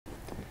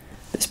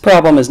This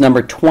problem is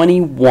number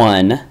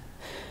 21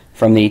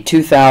 from the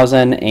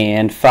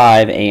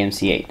 2005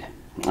 AMC8.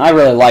 I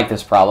really like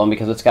this problem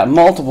because it's got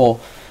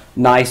multiple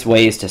nice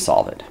ways to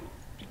solve it.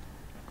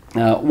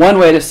 One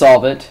way to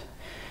solve it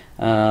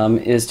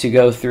is to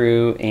go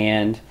through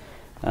and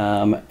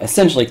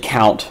essentially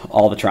count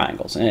all the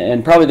triangles.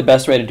 And probably the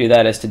best way to do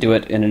that is to do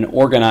it in an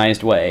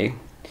organized way,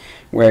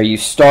 where you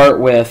start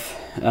with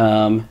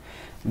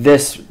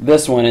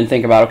this one and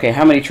think about, okay,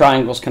 how many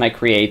triangles can I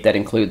create that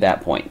include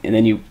that point? And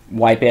then you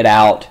wipe it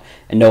out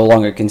and no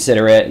longer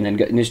consider it, and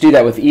then and just do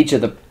that with each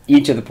of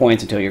the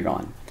points until you're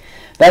gone.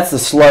 That's the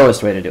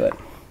slowest way to do it.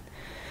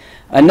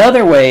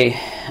 Another way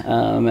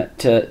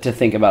to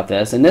think about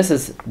this, and this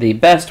is the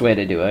best way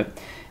to do it,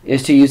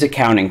 is to use a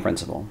counting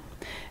principle.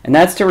 And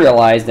that's to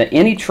realize that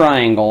any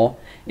triangle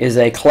is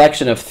a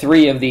collection of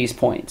 3 of these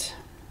points.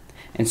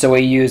 And so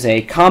we use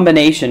a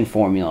combination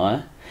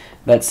formula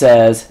that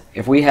says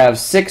if we have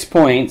 6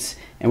 points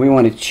and we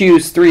want to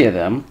choose 3 of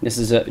them, this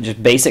is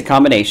just basic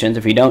combinations.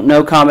 If you don't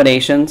know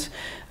combinations,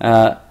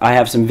 I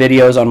have some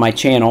videos on my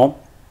channel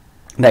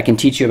that can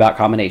teach you about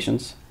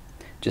combinations.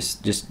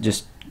 Just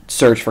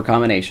search for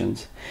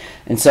combinations.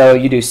 And so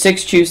you do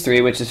 6 choose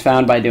 3, which is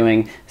found by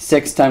doing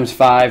 6 times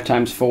 5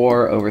 times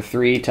 4 over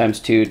 3 times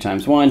 2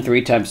 times 1.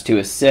 3 times 2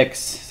 is 6,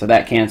 so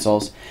that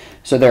cancels.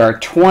 So there are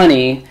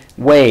 20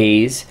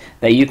 ways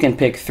that you can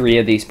pick 3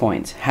 of these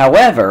points.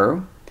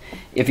 However,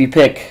 if you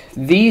pick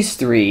these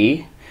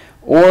 3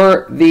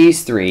 or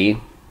these 3,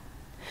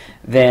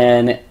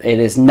 then it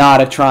is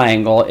not a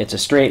triangle, it's a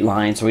straight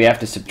line, so we have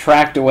to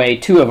subtract away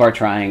 2 of our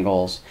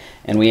triangles,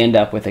 and we end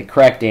up with a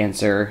correct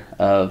answer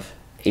of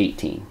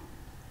 18.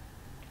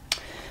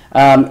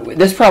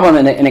 This problem,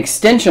 an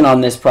extension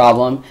on this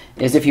problem,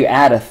 is if you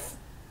add a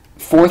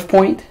 4th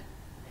point.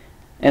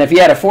 And if you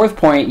add a 4th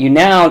point, you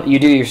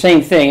do your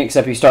same thing,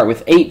 except you start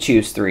with 8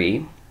 choose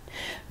 3.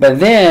 But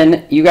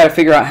then you got to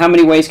figure out how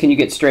many ways can you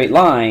get straight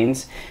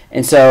lines,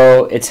 and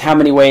so it's how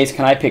many ways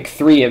can I pick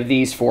 3 of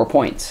these 4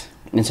 points.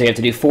 And so you have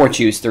to do 4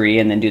 choose 3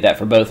 and then do that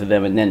for both of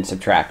them and then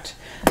subtract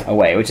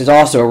away, which is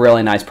also a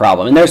really nice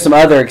problem. And there's some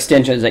other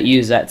extensions that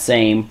use that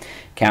same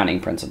counting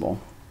principle.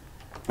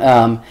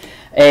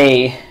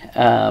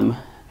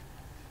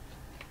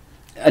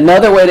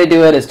 Another way to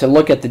do it is to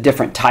look at the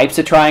different types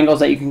of triangles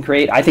that you can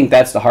create. I think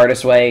that's the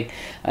hardest way.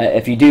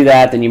 If you do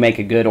that, then you make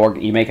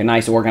a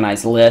nice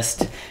organized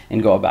list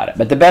and go about it.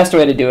 But the best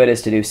way to do it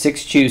is to do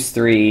 6 choose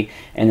 3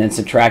 and then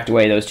subtract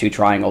away those 2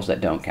 triangles that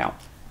don't count.